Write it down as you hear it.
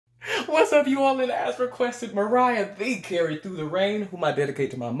What's up, you all? And as requested, Mariah, the Carey Through the Rain, whom I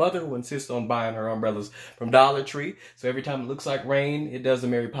dedicate to my mother, who insists on buying her umbrellas from Dollar Tree. So every time it looks like rain, it does the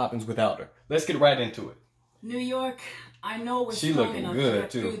Mary Poppins without her. Let's get right into it. New York, I know we're strong enough to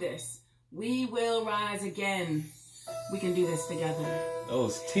get through this. We will rise again. We can do this together.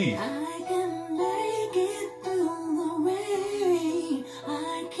 Those teeth. I can make it through the rain.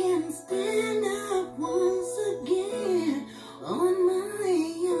 I can stand up once again on my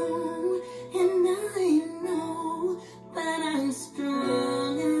own. And I know that I'm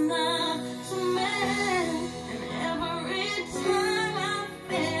strong enough to make. And every time I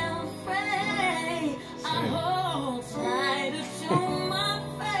feel afraid, I hold tight to my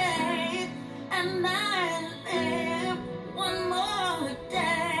faith. And I live one more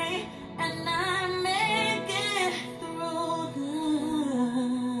day, and I make it through the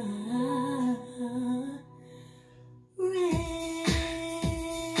rain.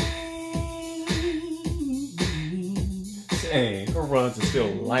 Dang, her runs are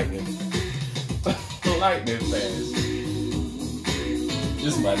still lightning. Lightning fast.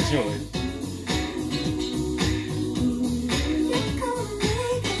 Just my joint.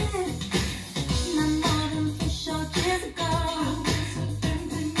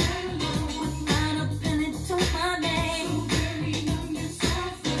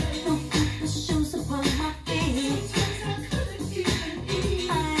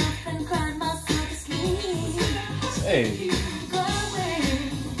 Hey.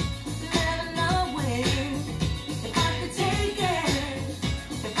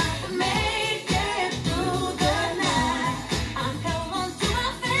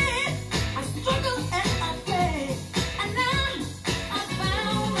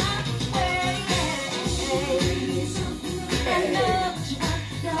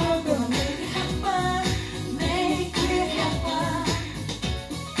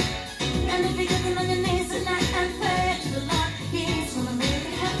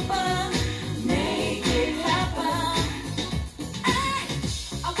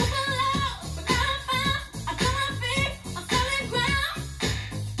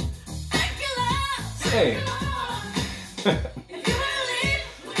 Hey.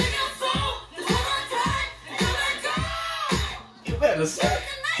 You better say.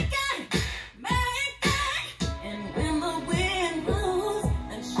 And when the wind blows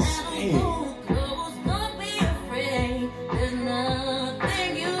and shadows close, don't be afraid. There's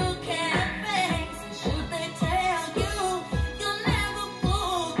nothing you can't face. And should they tell you you'll never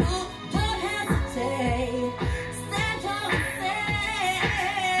pull through, don't hesitate. Stand tall and say.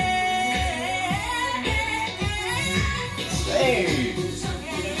 Hey.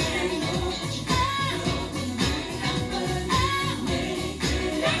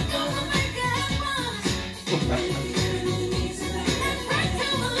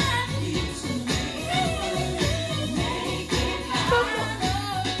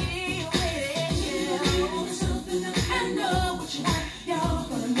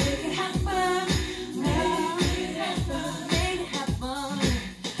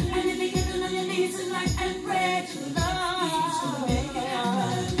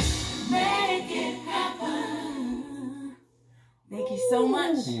 Thank you so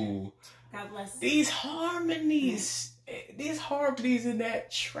much. Ooh. God bless. These harmonies in that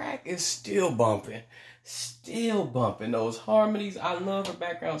track is still bumping. Still bumping. Those harmonies. I love her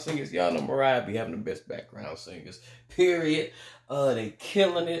background singers. Y'all know Mariah be having the best background singers. Period. They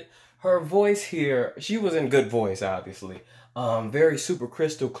killing it. Her voice here, she was in good voice, obviously. Very super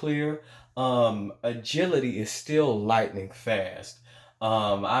crystal clear. Agility is still lightning fast.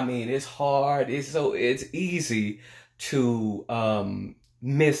 I mean, it's hard. It's easy to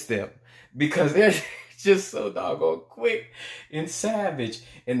miss them because they're just so doggone quick and savage,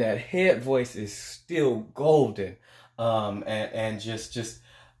 and that head voice is still golden. And just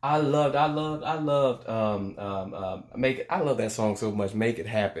I loved Make It. I love that song so much. Make It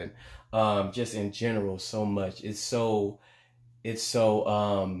Happen. Just in general so much. It's so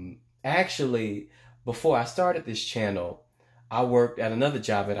actually, before I started this channel, I worked at another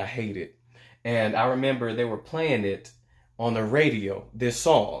job that I hated. And I remember they were playing it on the radio, this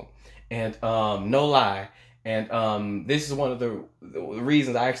song. And no lie. And this is one of the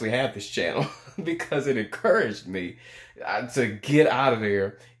reasons I actually have this channel. Because it encouraged me to get out of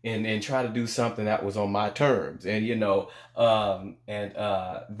there and try to do something that was on my terms. And, you know, that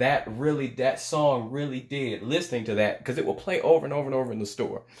song really did, listening to that, because it will play over and over and over in the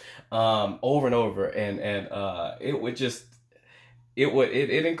store, over and over. And it would just,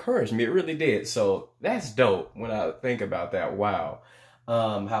 it encouraged me. It really did. So that's dope when I think about that. Wow.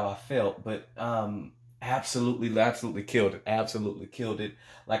 How I felt. But Absolutely killed it. Absolutely killed it.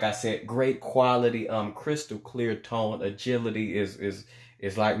 Like I said, great quality, crystal clear tone. Agility is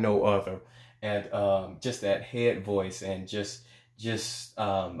like no other. And just that head voice and just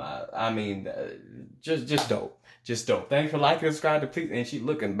I mean, just dope. Just dope. Thanks for liking and subscribing. Please, and she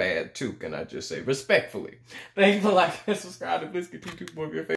looking bad too. Can I just say respectfully? Thank you for liking and subscribing. Please continue to more of your favorite.